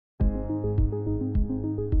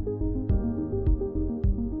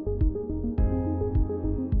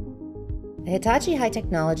Hitachi High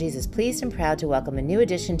Technologies is pleased and proud to welcome a new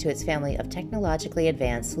addition to its family of technologically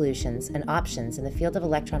advanced solutions and options in the field of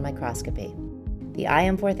electron microscopy, the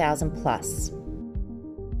IM4000 Plus.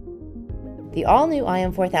 The all-new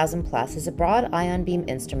IM4000 Plus is a broad ion beam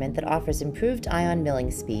instrument that offers improved ion milling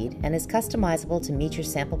speed and is customizable to meet your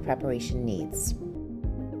sample preparation needs.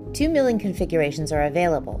 2 milling configurations are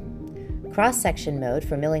available: cross-section mode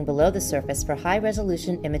for milling below the surface for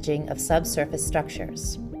high-resolution imaging of subsurface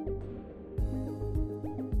structures,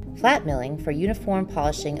 flat milling for uniform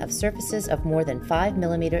polishing of surfaces of more than 5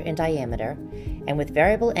 mm in diameter, and with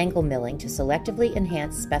variable angle milling to selectively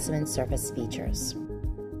enhance specimen surface features.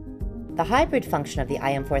 The hybrid function of the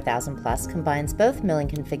IM4000 Plus combines both milling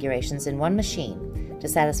configurations in one machine to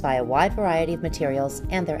satisfy a wide variety of materials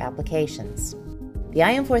and their applications. The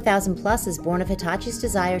IM4000 Plus is born of Hitachi's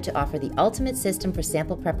desire to offer the ultimate system for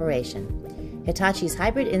sample preparation. Hitachi's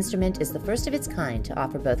hybrid instrument is the first of its kind to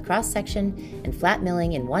offer both cross-section and flat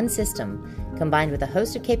milling in one system, combined with a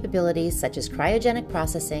host of capabilities such as cryogenic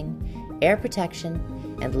processing, air protection,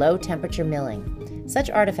 and low-temperature milling.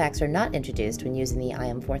 Such artifacts are not introduced when using the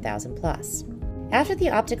IM4000 Plus. After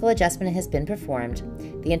the optical adjustment has been performed,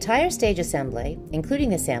 the entire stage assembly,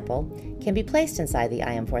 including the sample, can be placed inside the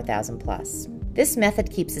IM4000 Plus. This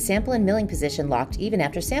method keeps the sample in milling position locked even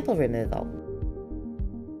after sample removal.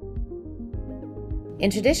 In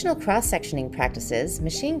traditional cross-sectioning practices,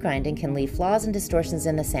 machine grinding can leave flaws and distortions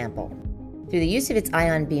in the sample. Through the use of its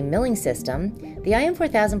ion beam milling system, the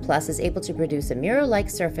IM4000 Plus is able to produce a mirror-like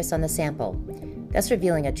surface on the sample, thus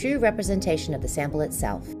revealing a true representation of the sample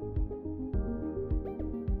itself.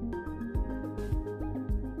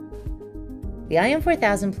 The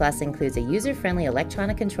IM4000 Plus includes a user-friendly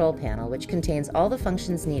electronic control panel which contains all the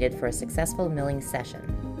functions needed for a successful milling session.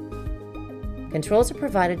 Controls are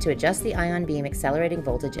provided to adjust the ion beam accelerating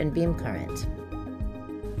voltage and beam current.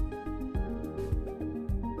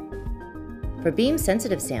 For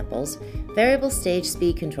beam-sensitive samples, variable stage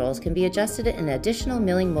speed controls can be adjusted in additional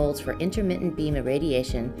milling molds for intermittent beam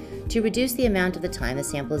irradiation to reduce the amount of the time the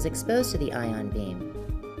sample is exposed to the ion beam.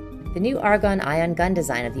 The new argon ion gun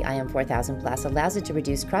design of the IM4000 Plus allows it to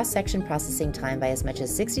reduce cross-section processing time by as much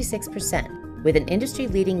as 66%, with an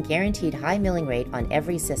industry-leading guaranteed high milling rate on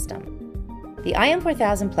every system. The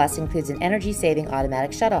IM4000 Plus includes an energy-saving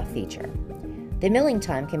automatic shutoff feature. The milling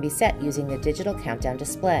time can be set using the digital countdown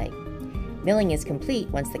display. Milling is complete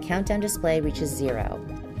once the countdown display reaches 0.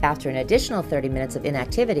 After an additional 30 minutes of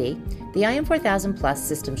inactivity, the IM4000 Plus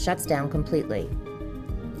system shuts down completely.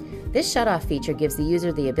 This shutoff feature gives the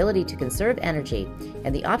user the ability to conserve energy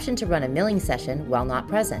and the option to run a milling session while not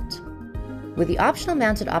present. With the optional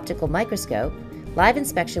mounted optical microscope, live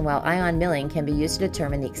inspection while ion milling can be used to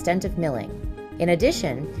determine the extent of milling. In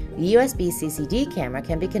addition, the USB CCD camera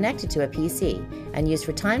can be connected to a PC and used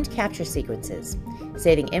for timed capture sequences,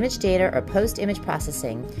 saving image data or post-image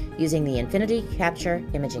processing using the Infinity Capture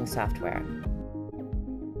imaging software.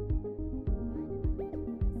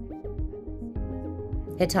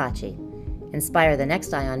 Hitachi. Inspire the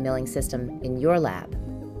next ion milling system in your lab.